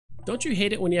Don't you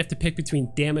hate it when you have to pick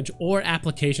between damage or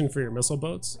application for your missile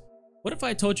boats? What if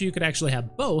I told you you could actually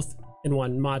have both in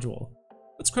one module?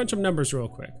 Let's crunch some numbers real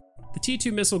quick. The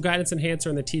T2 Missile Guidance Enhancer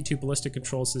and the T2 Ballistic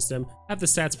Control System have the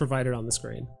stats provided on the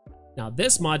screen. Now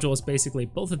this module is basically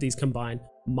both of these combined,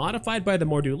 modified by the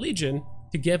Mordu Legion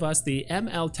to give us the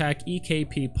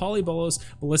ML-EKP Polybolos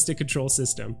Ballistic Control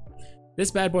System.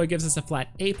 This bad boy gives us a flat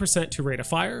 8% to rate of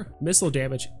fire, missile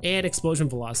damage, and explosion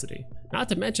velocity. Not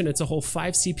to mention it's a whole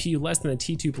 5 CPU less than the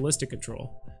T2 Ballistic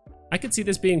Control. I could see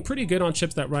this being pretty good on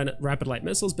ships that run rapid light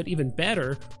missiles, but even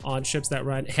better on ships that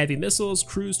run heavy missiles,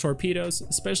 cruise, torpedoes,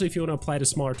 especially if you want to apply to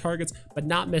smaller targets, but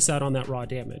not miss out on that raw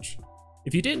damage.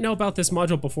 If you didn't know about this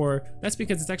module before, that's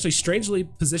because it's actually strangely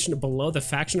positioned below the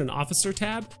faction and officer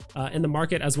tab in the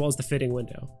market, as well as the fitting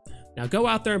window. Now go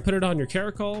out there and put it on your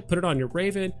Caracol, put it on your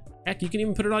Raven, heck, you can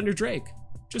even put it on your Drake.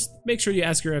 Just make sure you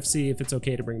ask your FC if it's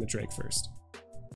okay to bring the Drake first.